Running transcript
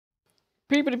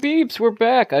Peepity peeps, we're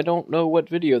back. I don't know what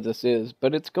video this is,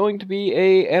 but it's going to be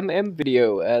a MM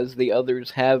video, as the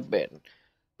others have been.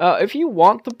 If you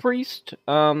want the priest,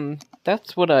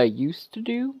 that's what I used to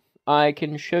do. I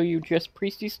can show you just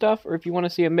priesty stuff, or if you want to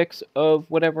see a mix of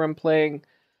whatever I'm playing,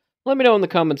 let me know in the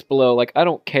comments below. Like, I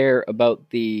don't care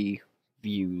about the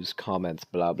views, comments,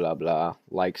 blah blah blah,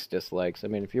 likes, dislikes. I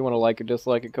mean, if you want to like or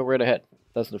dislike it, go right ahead.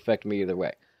 Doesn't affect me either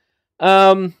way.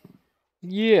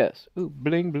 Yes. Ooh,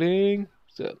 bling bling.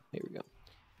 So, here we go.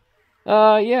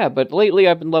 Yeah, but lately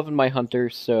I've been loving my hunter,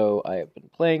 so I have been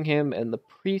playing him, and the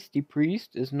priesty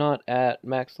priest is not at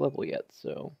max level yet,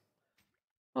 so...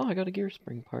 Oh, I got a gear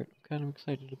spring part. I'm kind of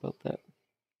excited about that.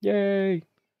 Yay!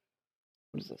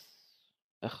 What is this?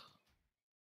 Ugh.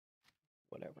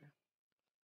 Whatever.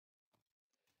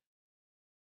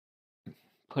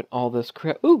 Put all this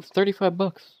crap... Ooh, 35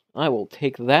 bucks. I will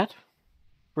take that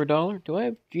for $1. Do I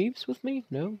have Jeeves with me?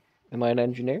 No. Am I an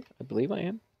engineer? I believe I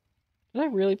am. Did I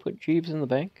really put Jeeves in the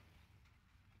bank?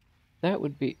 That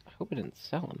would be... I hope I didn't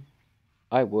sell him.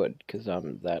 I would, because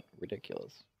I'm that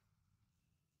ridiculous.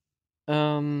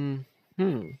 Oh,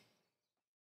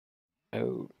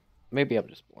 maybe I'm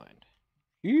just blind.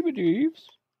 Jeeves.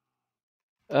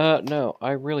 No,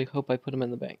 I really hope I put him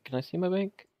in the bank. Can I see my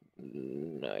bank?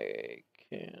 I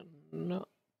cannot.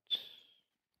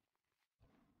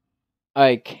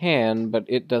 I can, but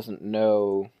it doesn't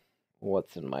know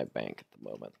what's in my bank at the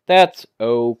moment. That's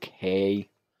okay.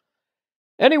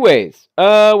 Anyways,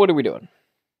 what are we doing?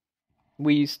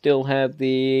 We still have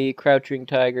the Crouching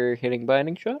Tiger hitting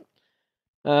binding shot.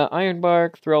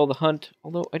 Ironbark, Thrall the Hunt,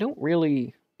 although I don't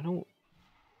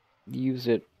use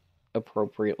it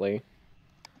appropriately.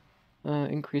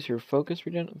 Increase your focus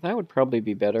regen, that would probably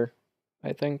be better,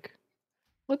 I think.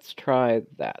 Let's try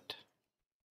that.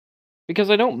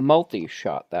 Because I don't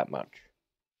multi-shot that much.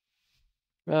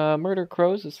 Murder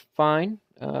Crows is fine.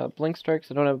 Blink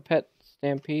Strikes, I don't have a pet.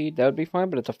 Stampede, that would be fine,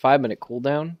 but it's a 5-minute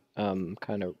cooldown.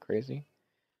 Kind of crazy.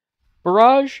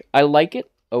 Barrage, I like it,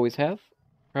 always have.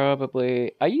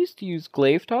 Probably, I used to use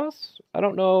Glaive Toss. I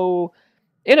don't know,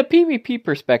 in a PvP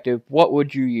perspective, what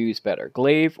would you use better,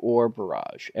 Glaive or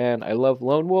Barrage? And I love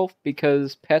Lone Wolf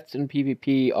because pets in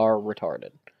PvP are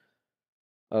retarded.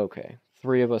 Okay,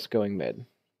 3 of us going mid.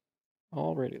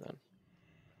 Alrighty then.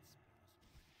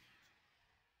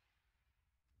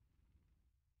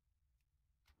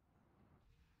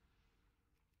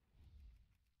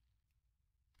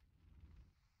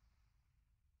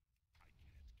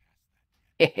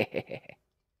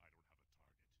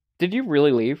 Did you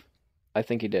really leave? I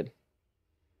think he did.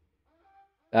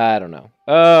 I don't know.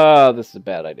 Oh, this is a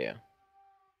bad idea.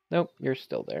 Nope, you're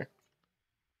still there.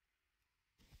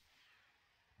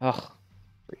 Ugh,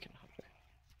 freaking hunter.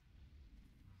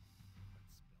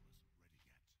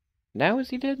 Now is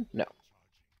he dead? No.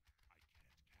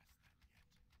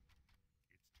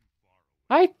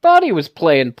 I thought he was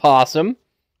playing possum.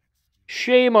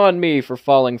 Shame on me for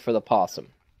falling for the possum.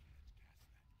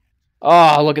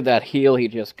 Oh, look at that heal he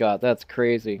just got. That's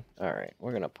crazy. Alright,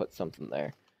 we're going to put something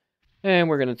there. And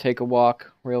we're going to take a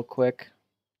walk real quick.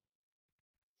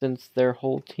 Since their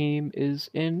whole team is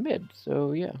in mid,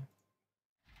 so yeah.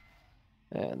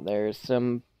 And there's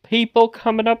some people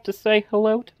coming up to say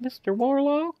hello to Mr.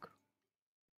 Warlock.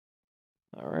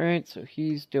 Alright, so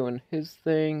he's doing his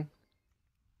thing.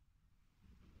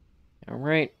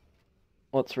 Alright,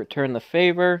 let's return the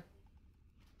favor.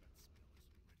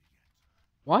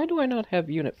 Why do I not have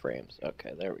unit frames?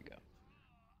 Okay, there we go.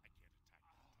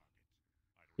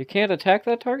 You can't attack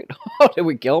that target? Oh, did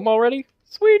we kill him already?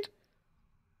 Sweet!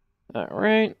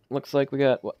 Alright, looks like we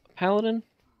got, what, Paladin?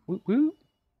 Woot woot.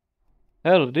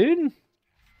 Paladin!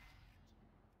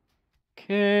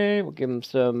 Okay, we'll give him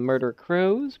some Murder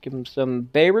Crows, give him some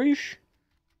Bearish.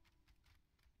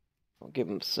 We'll give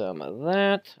him some of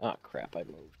that. Oh, crap, I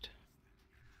moved.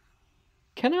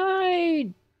 Can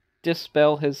I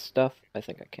dispel his stuff? I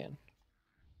think I can.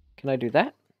 Can I do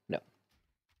that? No.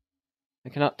 I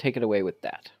cannot take it away with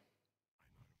that.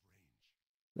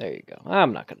 There you go.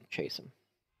 I'm not going to chase him.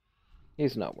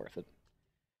 He's not worth it.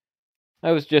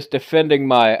 I was just defending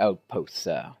my outposts.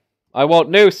 I want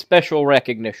no special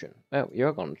recognition. Oh,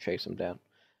 you're going to chase him down.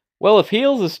 Well, if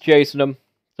Heals is chasing him,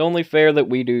 it's only fair that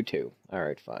we do too.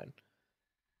 Alright, fine.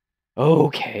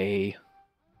 Okay.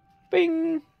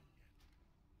 Bing!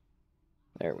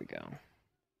 There we go.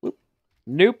 Whoop.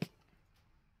 Nope.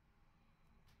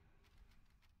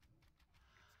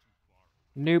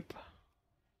 Nope.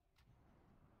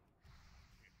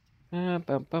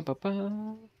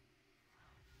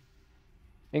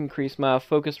 Increase my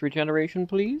focus regeneration,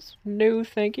 please. No,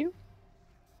 thank you.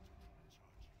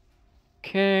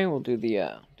 Okay, we'll do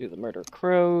the Murder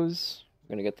Crows.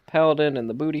 We're gonna get the paladin in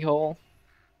the booty hole.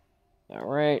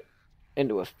 Alright.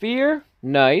 Into a fear.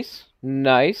 Nice.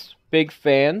 Nice. Big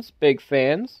fans. Big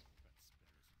fans.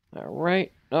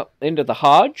 Alright. Oh, into the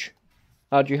Hodge.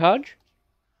 Hodgy Hodge.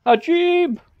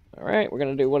 Hajib! Alright, we're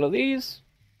gonna do one of these.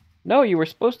 No, you were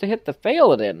supposed to hit the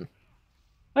Phaladin.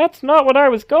 That's not what I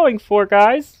was going for,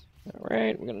 guys.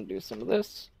 Alright, we're gonna do some of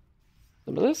this.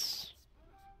 Some of this.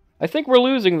 I think we're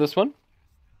losing this one.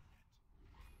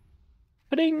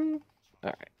 Ding!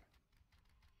 Alright.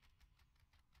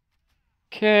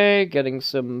 Okay, getting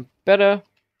some better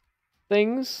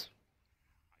things.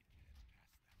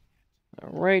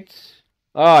 Alright.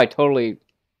 Oh, I totally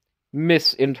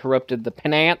misinterrupted the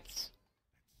penance.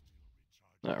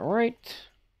 Alright.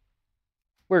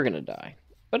 We're gonna die.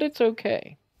 But it's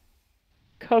okay.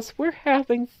 'Cause we're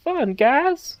having fun,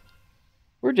 guys.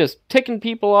 We're just ticking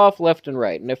people off left and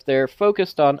right. And if they're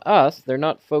focused on us, they're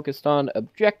not focused on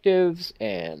objectives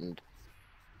and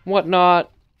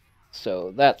whatnot.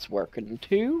 So that's working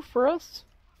too for us.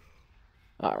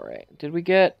 Alright.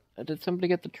 Did somebody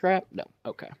get the trap? No.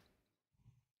 Okay.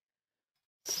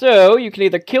 So, you can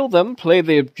either kill them, play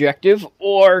the objective,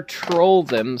 or troll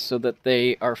them so that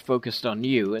they are focused on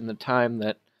you. And the time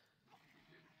that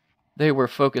they were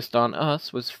focused on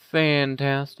us was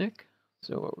fantastic.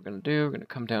 So what we're going to do, we're going to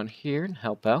come down here and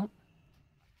help out.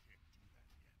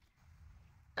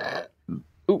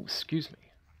 Ooh, excuse me.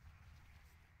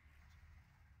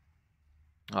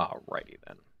 Alrighty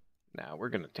then. Now we're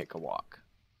going to take a walk.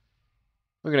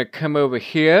 We're going to come over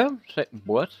here. Say,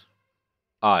 what?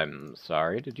 I'm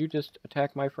sorry, did you just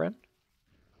attack my friend?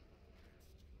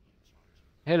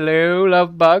 Hello,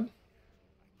 love bug.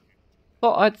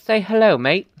 Thought I'd say hello,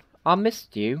 mate. I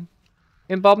missed you.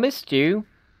 And by missed you,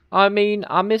 I mean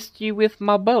I missed you with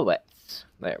my bullets.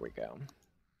 There we go.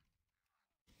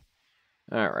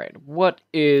 Alright, what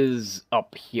is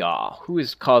up here? Who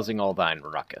is causing all thine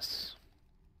ruckus?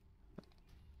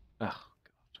 Oh, God.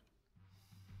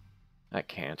 I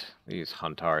can't. These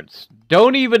huntards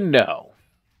don't even know.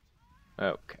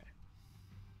 Okay.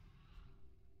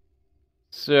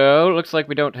 So, looks like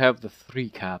we don't have the 3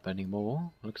 cap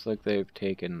anymore. Looks like they've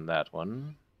taken that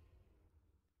one.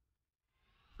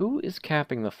 Who is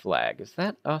capping the flag? Is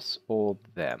that us or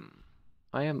them?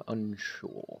 I am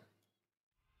unsure.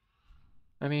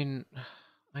 I mean,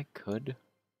 I could.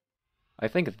 I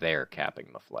think they're capping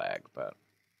the flag, but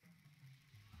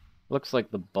looks like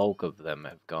the bulk of them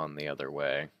have gone the other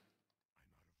way.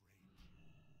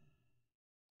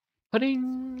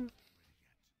 Pudding!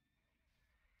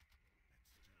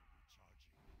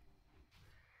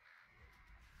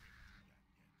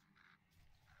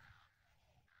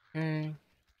 Okay.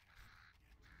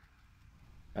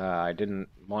 I didn't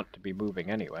want to be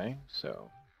moving anyway, so...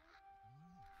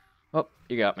 Oh,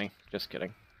 you got me. Just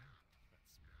kidding.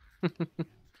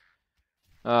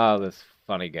 Oh, this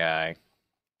funny guy.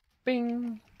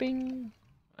 Bing! Bing!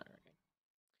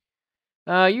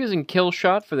 Alright. Using kill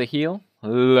shot for the heal.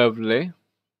 Lovely.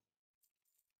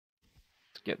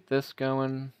 Let's get this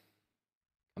going.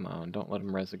 Come on, don't let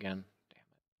him res again. Damn it.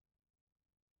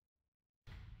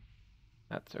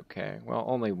 That's okay. Well,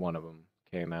 only one of them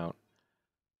came out.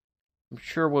 I'm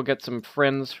sure we'll get some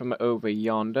friends from over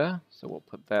yonder, so we'll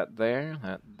put that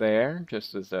there,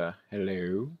 just as a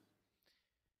hello.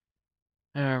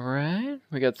 Alright,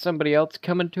 we got somebody else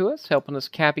coming to us, helping us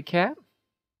Cappy Cat.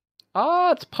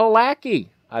 Oh, it's Palaki!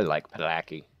 I like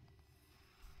Palaki.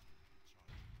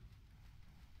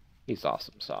 He's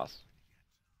awesome sauce.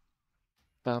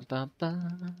 Bum, bum,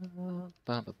 bum, bum,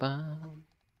 bum, bum.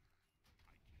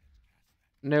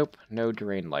 Nope, no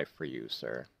drain life for you,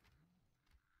 sir.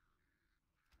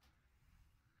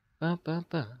 Bum, bum,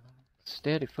 bum.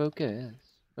 Steady focus.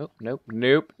 Oh, nope,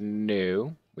 nope,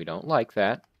 no. We don't like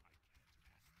that.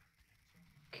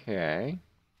 Okay.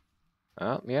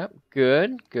 Oh, yep,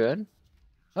 good, good.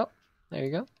 Oh, there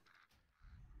you go.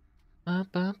 Bum,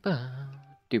 bum, bum.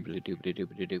 Doobly doobly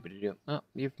doobly doobly doo. Oh,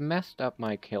 you've messed up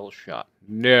my kill shot.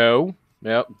 No.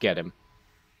 Nope, get him.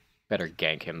 Better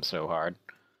gank him so hard.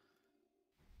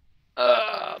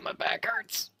 My back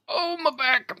hurts. Oh, my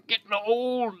back. I'm getting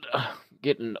old.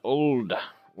 Getting old.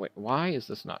 Wait, why is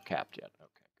this not capped yet?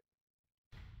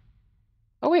 Okay.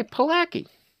 Oh, wait, Palaki.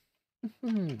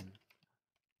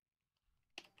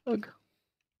 Ugh.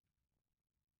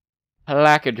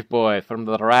 Palakage boy from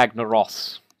the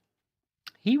Ragnaros.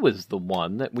 He was the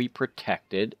one that we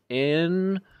protected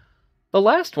in the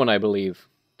last one, I believe.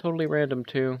 Totally random,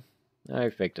 too. I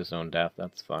faked his own death.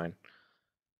 That's fine.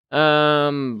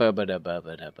 We're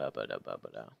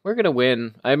gonna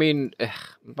win. I mean,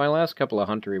 my last couple of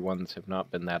huntery ones have not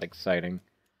been that exciting.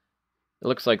 It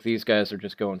looks like these guys are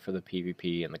just going for the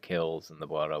PvP and the kills and the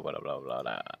blah blah blah blah blah,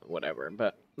 blah whatever.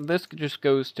 But this just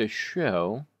goes to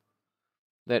show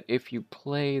that if you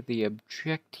play the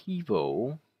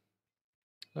Objectivo,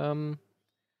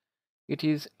 it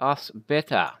is us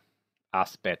better.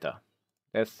 Us better.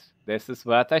 This is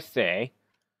what I say.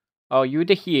 Oh, you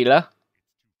the healer?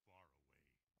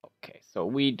 Okay, so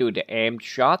we do the aimed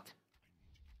shot.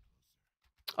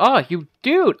 Oh, you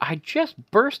dude! I just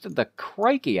bursted the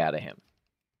crikey out of him.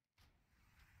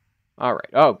 All right.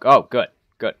 Oh, good,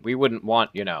 good. We wouldn't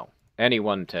want, you know,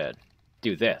 anyone to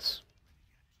do this.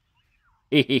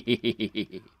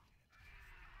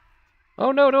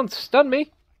 Oh no! Don't stun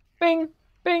me! Bing,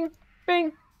 bing,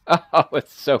 bing! Oh,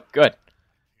 it's so good.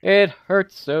 It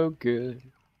hurts so good.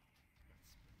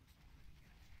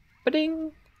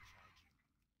 Ba-ding!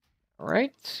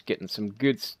 Alright, getting some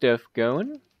good stuff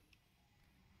going.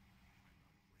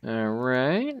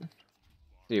 Alright.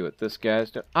 See what this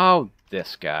guy's doing. Oh,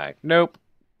 this guy. Nope.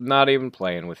 Not even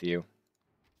playing with you.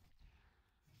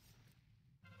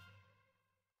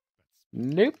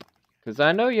 Nope. Because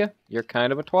I know you. You're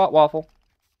kind of a twat waffle.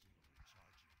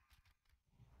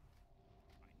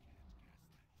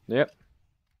 Yep.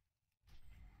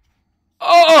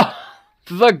 Oh!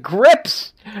 The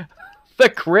grips! The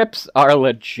grips are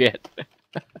legit.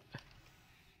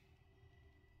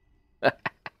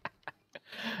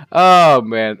 Oh,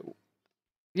 man.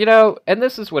 You know, and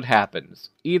this is what happens.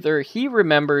 Either he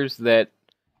remembers that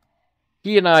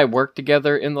he and I worked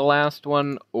together in the last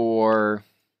one, or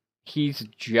he's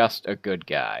just a good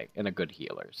guy and a good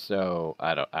healer. So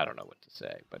I don't know what to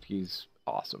say, but he's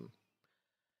awesome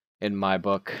in my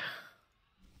book.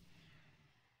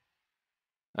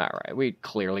 All right, we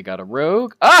clearly got a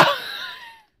rogue. Ah!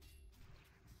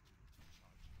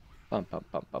 Bum bum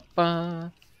bum bum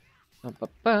bum. Bum bum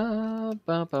bum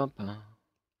bum bum bum.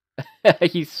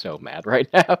 He's so mad right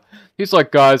now. He's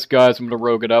like, guys, I'm gonna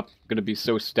rogue it up. I'm gonna be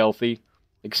so stealthy.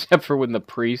 Except for when the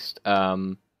priest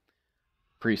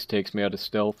takes me out of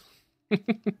stealth.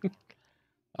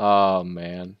 Oh,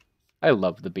 man. I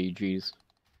love the BGs.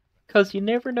 'Cause you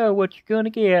never know what you're gonna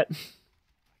get.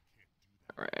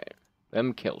 Alright.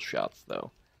 Them kill shots,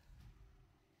 though.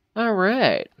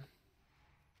 Alright.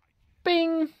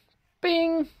 Bing!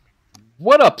 Bing!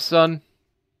 What up, son?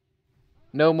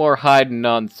 No more hiding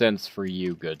nonsense for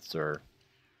you, good sir.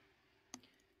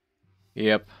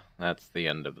 Yep, that's the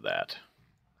end of that.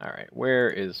 Alright, where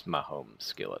is my home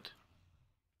skillet?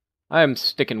 I'm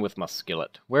sticking with my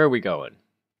skillet. Where are we going?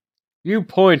 You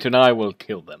point and I will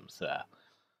kill them, sir.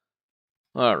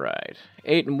 Alright,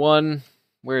 8-1.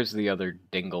 Where's the other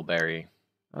dingleberry?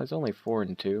 Oh, he's only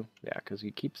 4-2. Yeah, because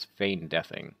he keeps feign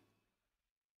deathing.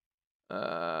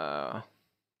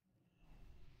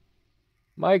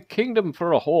 My kingdom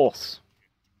for a horse.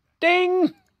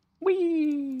 Ding!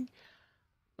 Whee!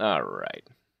 Alright.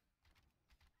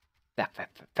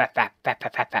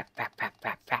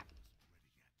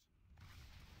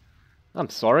 I'm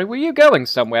sorry, were you going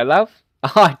somewhere, love?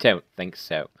 I don't think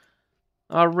so.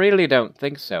 I really don't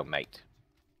think so, mate.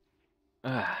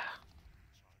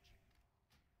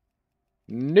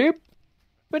 Nope.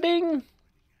 Ba-ding!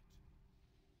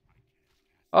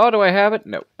 Oh, do I have it?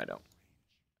 No, I don't.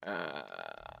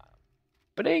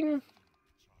 Ba-ding!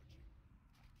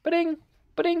 Ba-ding!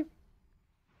 Ba-ding!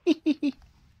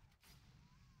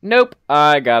 Nope,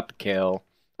 I got the kill.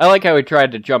 I like how he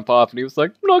tried to jump off and he was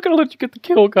like, I'm not gonna let you get the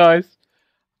kill, guys.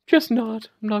 Just not.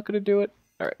 I'm not gonna do it.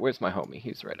 Alright, where's my homie?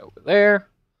 He's right over there.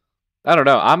 I don't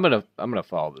know. I'm gonna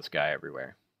follow this guy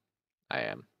everywhere. I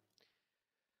am.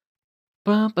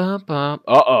 Bum bum bum.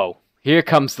 Uh-oh. Here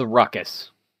comes the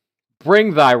ruckus.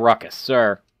 Bring thy ruckus,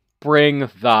 sir. Bring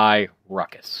thy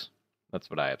ruckus. That's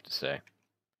what I have to say.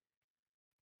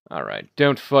 Alright,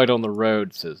 don't fight on the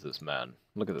road, says this man.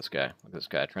 Look at this guy. Look at this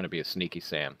guy trying to be a sneaky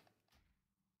Sam.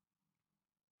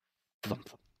 Thump,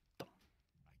 thump, thump.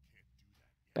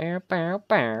 Bow, bow,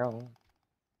 bow.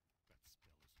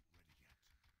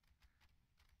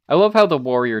 I love how the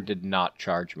warrior did not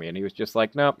charge me, and he was just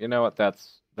like, nope, you know what,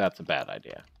 that's a bad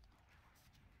idea.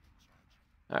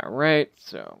 Alright,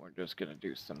 so we're just gonna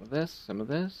do some of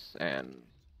this, and...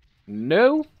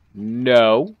 No,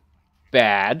 no,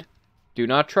 bad. Do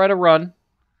not try to run.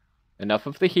 Enough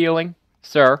of the healing.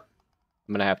 Sir,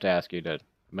 I'm gonna have to ask you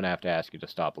to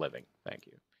stop living. Thank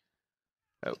you.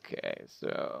 Okay,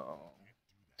 so...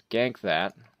 gank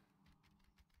that.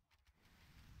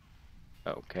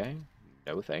 Okay.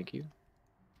 No, thank you.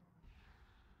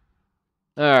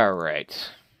 Alright.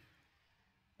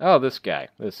 Oh, this guy.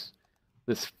 This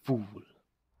fool.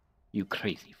 You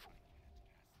crazy fool.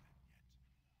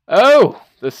 Oh!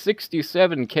 The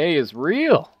 67k is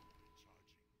real!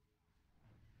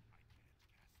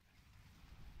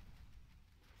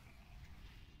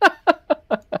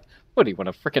 What, do you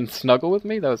want to frickin' snuggle with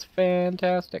me? That was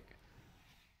fantastic.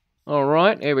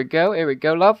 Alright, here we go,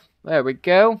 love. There we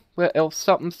go. Little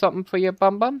something something for your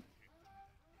bum bum.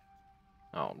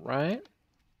 Alright.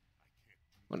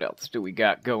 What else do we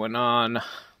got going on? I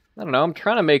don't know, I'm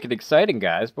trying to make it exciting,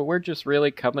 guys, but we're just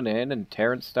really coming in and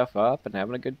tearing stuff up and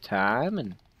having a good time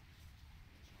and,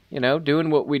 you know, doing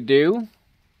what we do.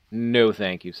 No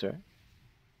thank you, sir.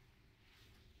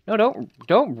 No,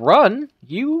 don't run.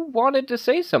 You wanted to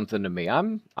say something to me.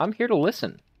 I'm here to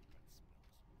listen.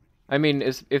 I mean,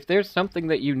 if there's something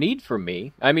that you need from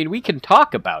me, I mean, we can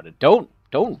talk about it. Don't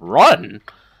run.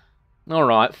 All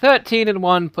right,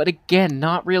 13-1, but again,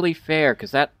 not really fair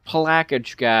because that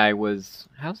Palakage guy was.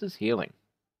 How's his healing?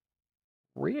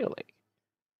 Really?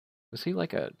 Was he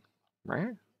like a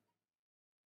rare?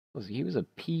 He was a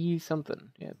P something?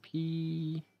 Yeah,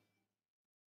 P.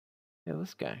 Yeah,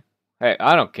 this guy. Hey,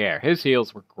 I don't care. His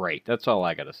heals were great. That's all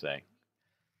I gotta say.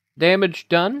 Damage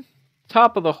done.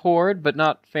 Top of the horde, but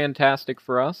not fantastic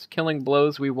for us. Killing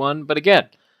blows, we won. But again,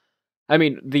 I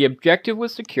mean, the objective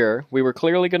was secure. We were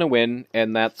clearly going to win,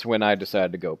 and that's when I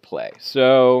decided to go play.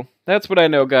 So, that's what I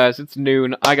know, guys. It's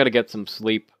noon. I gotta get some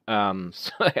sleep.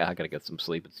 So, yeah, I gotta get some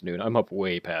sleep. It's noon. I'm up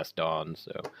way past dawn,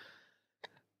 so.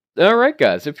 Alright,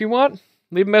 guys. If you want,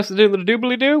 leave a message in the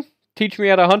doobly-doo. Teach me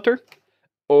how to hunter.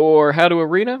 Or how to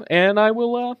arena, and I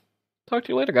will talk to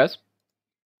you later, guys.